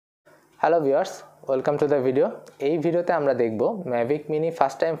Hello viewers, welcome to the video. এই ভিডিওতে আমরা দেখব Mavic mini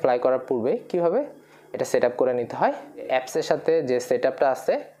first time fly করার পূর্বে কিভাবে এটা সেটআপ করে নিতে হয়। অ্যাপসের সাথে যে সেটআপটা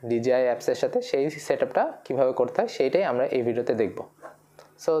আছে DJI অ্যাপসের সাথে, সেই সেটআপটা কিভাবে করতে হয় সেইটাই আমরা এই ভিডিওতে দেখব।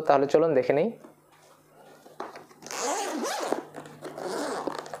 সো তাহলে চলুন দেখে নেই।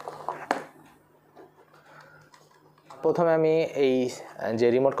 প্রথমে আমি এই যে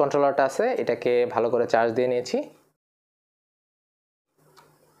রিমোট কন্ট্রোলারটা আছে এটাকে ভালো করে চার্জ দিয়ে নিয়েছি।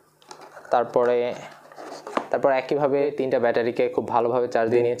 তারপর একইভাবে তিনটা ব্যাটারিকে খুব ভালোভাবে চার্জ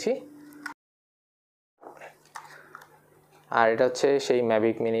দিয়ে নিয়েছি। আর এটা হচ্ছে সেই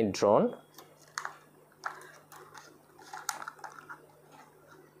ম্যাভিক মিনি ড্রোন।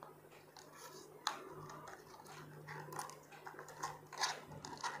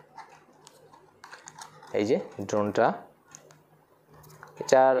 এই যে ড্রোনটা,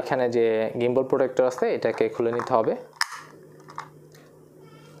 এটার এখানে যে গিম্বল প্রোটেক্টর আছে এটাকে খুলে নিতে হবে।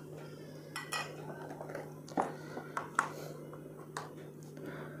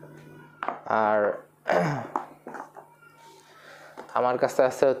 আর আমার কাছে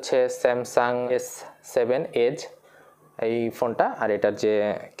আছে হচ্ছে স্যামসাং S7 এজ এই ফোনটা, আর এটার যে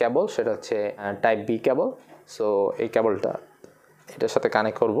কেবল সেটা হচ্ছে টাইপ বি কেবল। সো এই কেবলটা এটার সাথে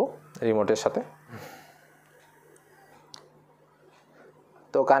কানেক্ট করব রিমোটের সাথে।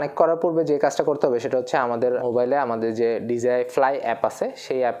 তো কানেক্ট করার পূর্বে যে কাজটা করতে হবে সেটা হচ্ছে আমাদের মোবাইলে আমাদের যে DJI Fly অ্যাপ আছে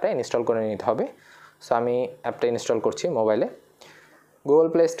সেই অ্যাপটা ইনস্টল করে নিতে হবে। সো আমি অ্যাপটা ইনস্টল করছি মোবাইলে। গুগল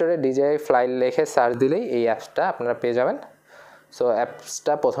প্লে স্টোরে DJI Fly লিখে সার্চ দিলেই এই অ্যাপসটা আপনারা পেয়ে যাবেন। সো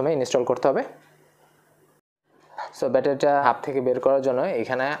অ্যাপসটা প্রথমে ইনস্টল করতে হবে। সো ব্যাটারিটা হাফ থেকে বের করার জন্য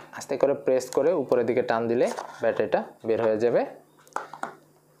এখানে আস্তে করে প্রেস করে উপরের দিকে টান দিলে ব্যাটারিটা বের হয়ে যাবে।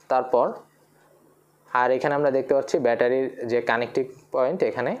 তারপর আর এখানে আমরা দেখতে পাচ্ছি ব্যাটারির যে কানেক্টিং পয়েন্ট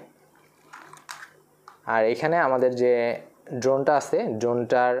এখানে, আর এখানে আমাদের যে ড্রোনটা আছে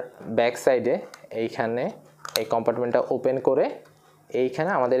ড্রোনটার ব্যাক সাইডে এইখানে এই কম্পার্টমেন্টটা ওপেন করে এইখানে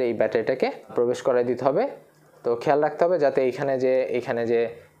আমাদের এই ব্যাটারিটাকে প্রবেশ করাই দিতে হবে। তো খেয়াল রাখতে হবে যাতে এইখানে যে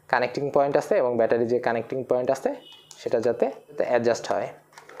কানেক্টিং পয়েন্ট আছে এবং ব্যাটারি যে কানেক্টিং পয়েন্ট আছে সেটা যাতে অ্যাডজাস্ট হয়।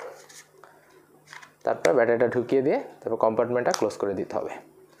 তারপর ব্যাটারিটা ঢুকিয়ে দিয়ে তারপর কম্পার্টমেন্টটা ক্লোজ করে দিতে হবে।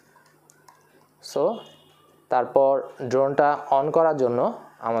 সো তারপর ড্রোনটা অন করার জন্য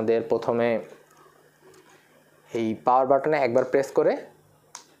আমাদের প্রথমে এই পাওয়ার বাটনে একবার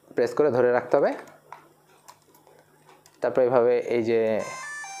প্রেস করে ধরে রাখতে হবে। তারপর এইভাবে এই যে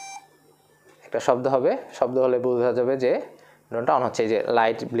একটা শব্দ হলে বোঝা যাবে যে ড্রোনটা অন হচ্ছে। এই যে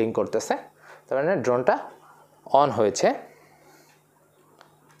লাইট ব্লিঙ্ক করতেছে, তার মানে ড্রোনটা অন হয়েছে।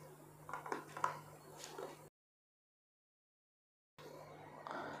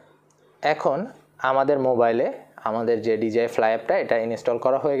 এখন আমাদের মোবাইলে আমাদের যে DJI Fly অ্যাপটা এটা ইনস্টল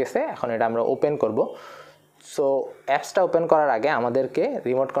করা হয়ে গেছে। এখন এটা আমরা ওপেন করব। সো অ্যাপসটা ওপেন করার আগে আমাদেরকে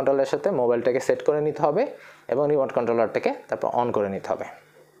রিমোট কন্ট্রোলের সাথে মোবাইলটাকে সেট করে নিতে হবে এবং রিমোট কন্ট্রোলারটাকে তারপর অন করে নিতে হবে।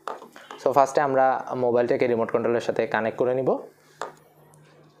 সো ফার্স্টে আমরা মোবাইলটাকে রিমোট কন্ট্রোলের সাথে কানেক্ট করে নিব।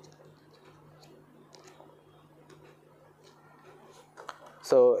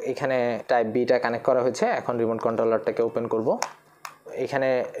 সো এখানে টাইপ বিটা কানেক্ট করা হয়েছে। এখন রিমোট কন্ট্রোলারটাকে ওপেন করব। এখানে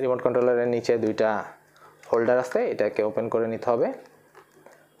রিমোট কন্ট্রোলারের নিচে দুইটা হোল্ডার আছে, এটাকে ওপেন করে নিতে হবে।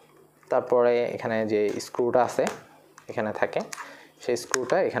 তারপরে এখানে যে স্ক্রুটা আছে এখানে থাকে, সেই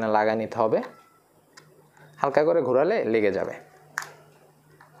স্ক্রুটা এখানে লাগিয়ে নিতে হবে। হালকা করে ঘোরালে লেগে যাবে।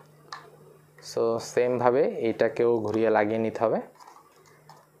 সো সেমভাবে এইটাকেও ঘুরিয়ে লাগিয়ে নিতে হবে।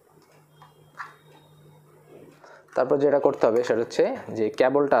 তারপর যেটা করতে হবে সেটা হচ্ছে যে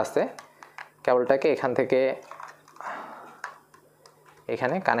কেবলটা আছে কেবলটাকে এখান থেকে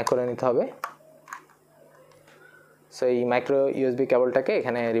এখানে কানেক্ট করে নিতে হবে। সো এই মাইক্রো USB কেবলটাকে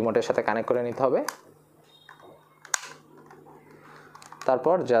এখানে রিমোটের সাথে কানেক্ট করে নিতে হবে।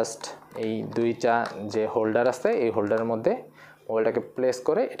 তারপর জাস্ট এই দুইটা যে হোল্ডার আছে এই হোল্ডারের মধ্যে মোবাইলটাকে প্লেস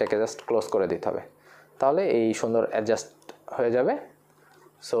করে এটাকে জাস্ট ক্লোজ করে দিতে হবে, তাহলে এই সুন্দর অ্যাডজাস্ট হয়ে যাবে।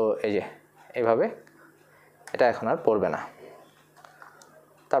 সো এই যে এইভাবে এটা এখন আর পড়বে না।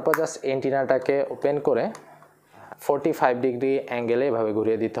 তারপর জাস্ট এন্টিনাটাকে ওপেন করে 45 ডিগ্রি অ্যাঙ্গেলে এভাবে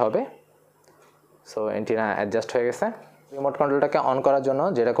ঘুরিয়ে দিতে হবে। সো এন্টিনা অ্যাডজাস্ট হয়ে গেছে। রিমোট কন্ট্রোলটাকে অন করার জন্য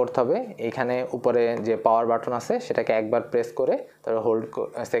যেটা করতে হবে এইখানে উপরে যে পাওয়ার বাটন আছে সেটাকে একবার প্রেস করে তারপর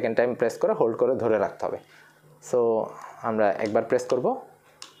সেকেন্ড টাইম প্রেস করে হোল্ড করে ধরে রাখতে হবে। সো আমরা একবার প্রেস করব,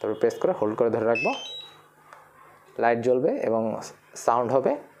 তারপর প্রেস করে হোল্ড করে ধরে রাখবো। লাইট জ্বলবে এবং সাউন্ড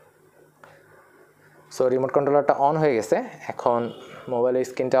হবে। সো রিমোট কন্ট্রোলারটা অন হয়ে গেছে। এখন মোবাইলের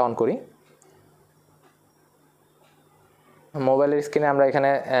স্ক্রিনটা অন করি। মোবাইলের স্ক্রিনে আমরা এখানে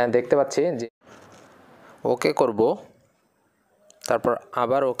দেখতে পাচ্ছি যে ওকে করব, তারপর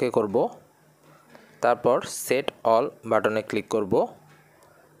আবার ওকে করব, তারপর সেট অল বাটনে ক্লিক করব।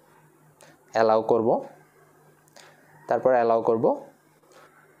 অ্যালাউ করব, তারপর অ্যালাউ করব।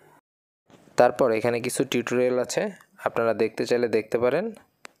 তারপর এখানে কিছু টিউটোরিয়াল আছে, আপনারা দেখতে চাইলে দেখতে পারেন,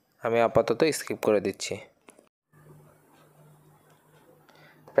 আমি আপাতত স্কিপ করে দিচ্ছি।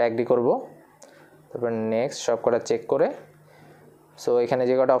 অ্যাগ্রি করব, তারপর নেক্সট সব কটা চেক করে, সো এখানে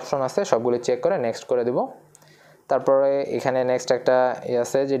যে কটা অপশন আছে সবগুলি চেক করে নেক্সট করে দেব। তারপরে এখানে নেক্সট একটা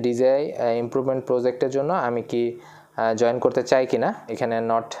আছে যে DJI ইমপ্রুভমেন্ট প্রজেক্টের জন্য আমি কি জয়েন করতে চাই কিনা, এখানে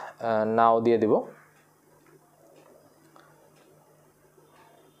নট নাও দিয়ে দেব।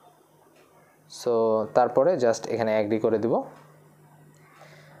 সো তারপরে জাস্ট এখানে অ্যাগ্রি করে দেব।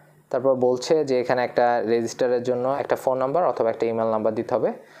 তারপর বলছে যে এখানে একটা রেজিস্টারের জন্য একটা ফোন নাম্বার অথবা একটা ইমেল নাম্বার দিতে হবে।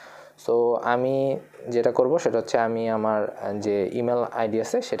 সো আমি যেটা করব সেটা হচ্ছে আমি আমার যে ইমেল আইডি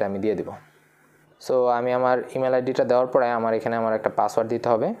আছে সেটা আমি দিয়ে দেব। সো আমি আমার ইমেল আইডিটা দেওয়ার পরে আমার এখানে আমার একটা পাসওয়ার্ড দিতে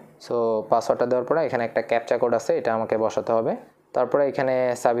হবে। সো পাসওয়ার্ডটা দেওয়ার পরে এখানে একটা ক্যাপচা কোড আছে, এটা আমাকে বসাতে হবে। তারপরে এখানে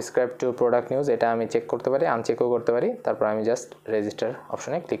সাবস্ক্রাইব টু প্রোডাক্ট নিউজ, এটা আমি চেক করতে পারি, আনচেকও করতে পারি। তারপর আমি জাস্ট রেজিস্টার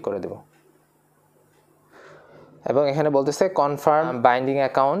অপশনে ক্লিক করে দেব। এবং এখানে বলতেছে কনফার্ম বাইন্ডিং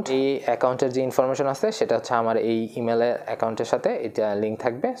অ্যাকাউন্ট, এই অ্যাকাউন্টের যে ইনফরমেশন আছে সেটা হচ্ছে আমার এই ইমেলের অ্যাকাউন্টের সাথে এটা লিঙ্ক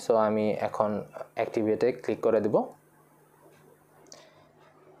থাকবে। সো আমি এখন অ্যাক্টিভেটে ক্লিক করে দেব।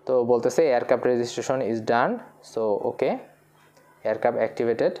 তো বলতেছে aircraft registration is done, so okay, aircraft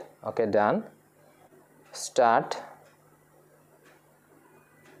activated, okay done, start.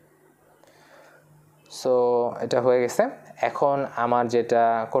 So এটা হয়ে গেছে। এখন আমার যেটা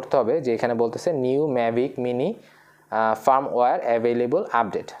করতে হবে যে এখানে বলতেছে new Mavic mini firmware available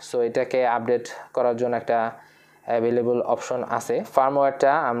update. So এটাকে আপডেট করার জন্য একটা অ্যাভেলেবল অপশন আছে,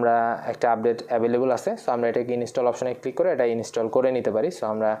 ফার্মওয়্যারটা আমরা একটা আপডেট অ্যাভেলেবল আছে। সো আমরা এটাকে ইনস্টল অপশনে ক্লিক করে এটা ইনস্টল করে নিতে পারি। সো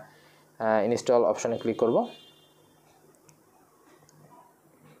আমরা ইনস্টল অপশনে ক্লিক করব।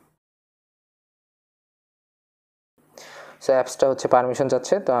 সো অ্যাপসটা হচ্ছে পারমিশন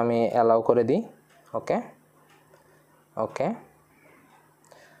চাচ্ছে, তো আমি অ্যালাউ করে দিই, ওকে ওকে।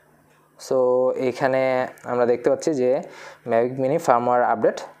 সো এখানে আমরা দেখতে পাচ্ছি যে Mavic mini firmware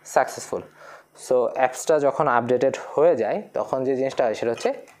update successful. So অ্যাপসটা যখন আপডেটেড হয়ে যায় তখন যে জিনিসটা হয় সেটা হচ্ছে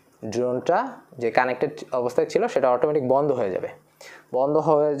ড্রোনটা যে কানেক্টেড অবস্থায় ছিল সেটা অটোমেটিক বন্ধ হয়ে যাবে। বন্ধ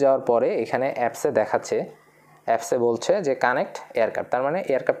হয়ে যাওয়ার পরে এখানে অ্যাপসে দেখাচ্ছে, অ্যাপসে বলছে যে কানেক্ট এয়ারক্রাফট, তার মানে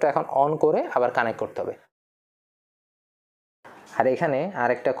এয়ারক্রাফটটা এখন অন করে আবার কানেক্ট করতে হবে। আর এখানে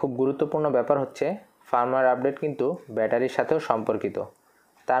আরেকটা খুব গুরুত্বপূর্ণ ব্যাপার হচ্ছে ফার্মওয়্যার আপডেট কিন্তু ব্যাটারির সাথেও সম্পর্কিত।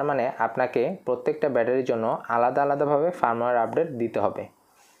 তার মানে আপনাকে প্রত্যেকটা ব্যাটারির জন্য আলাদা আলাদাভাবে ফার্মওয়্যার আপডেট দিতে হবে।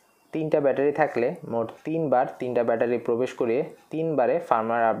 3টা ব্যাটারি থাকলে মোট 3বার 3টা ব্যাটারি প্রবেশ করিয়ে 3বারে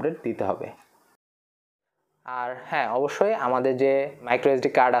ফার্মওয়্যার আপডেট দিতে হবে। আর হ্যাঁ, অবশ্যই আমাদের যে মাইক্রো এসডি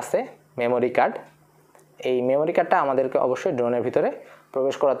কার্ড আছে, মেমোরি কার্ড, এই মেমোরি কার্ডটা আমাদেরকে অবশ্যই ড্রোনের ভিতরে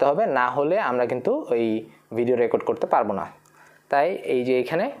প্রবেশ করাতে হবে, না হলে আমরা কিন্তু ওই ভিডিও রেকর্ড করতে পারবো না। তাই এই যে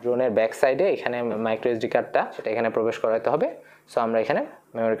এখানে ড্রোনের ব্যাক সাইডে এখানে মাইক্রো এসডি কার্ডটা সেটা এখানে প্রবেশ করাতে হবে। সো আমরা এখানে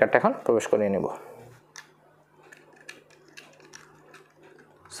মেমোরি কার্ডটা এখন প্রবেশ করিয়ে নেব।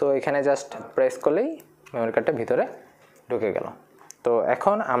 সো এখানে জাস্ট প্রেস করলেই মেমোরি কার্ডটা ভিতরে ঢুকে গেল। তো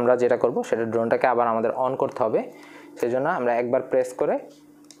এখন আমরা যেটা করব সেটা ড্রোনটাকে আবার আমাদের অন করতে হবে। সেই জন্য আমরা একবার প্রেস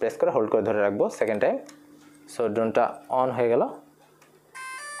করে হোল্ড করে ধরে রাখবো সেকেন্ড টাইম। সো ড্রোনটা অন হয়ে গেল।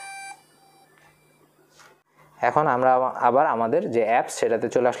 এখন আমরা আবার আমাদের যে অ্যাপস সেটাতে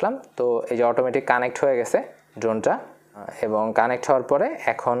চলে আসলাম। তো এই যে অটোমেটিক কানেক্ট হয়ে গেছে ড্রোনটা, এবং কানেক্ট হওয়ার পরে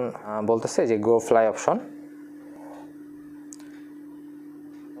এখন বলতেছে যে গো ফ্লাই অপশন।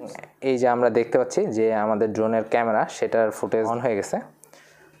 এই যে আমরা দেখতে পাচ্ছি যে আমাদের ড্রোনের ক্যামেরা সেটার ফুটেজ অন হয়ে গেছে।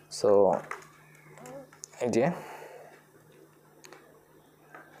 সো এই যে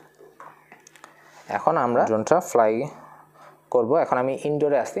এখন আমরা ড্রোনটা ফ্লাই করব। এখন আমি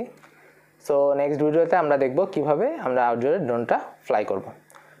ইনডোরে আছি। সো নেক্সট ভিডিওতে আমরা দেখব কিভাবে আমরা আউটডোরে ড্রোনটা ফ্লাই করব।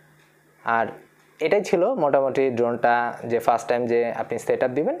 আর এটাই ছিল মোটামুটি ড্রোনটা যে ফার্স্ট টাইম যে আপনি সেট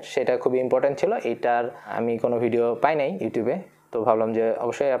আপ দিবেন সেটা খুবই ইম্পর্টেন্ট ছিল। এইটার আমি কোনো ভিডিও পাই নাই ইউটিউবে, তো ভাবলাম যে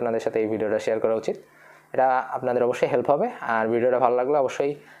অবশ্যই আপনাদের সাথে এই ভিডিওটা শেয়ার করা উচিত। এটা আপনাদের অবশ্যই হেল্প হবে। আর ভিডিওটা ভালো লাগলে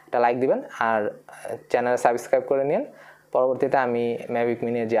অবশ্যই একটা লাইক দিবেন আর চ্যানেলে সাবস্ক্রাইব করে নিন। পরবর্তীতে আমি ম্যাভিক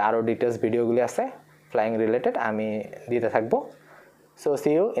মিনির যে আরও ডিটেলস ভিডিওগুলি আছে ফ্লাইং রিলেটেড আমি দিতে থাকবো। So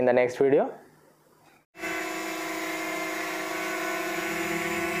C you in the next video.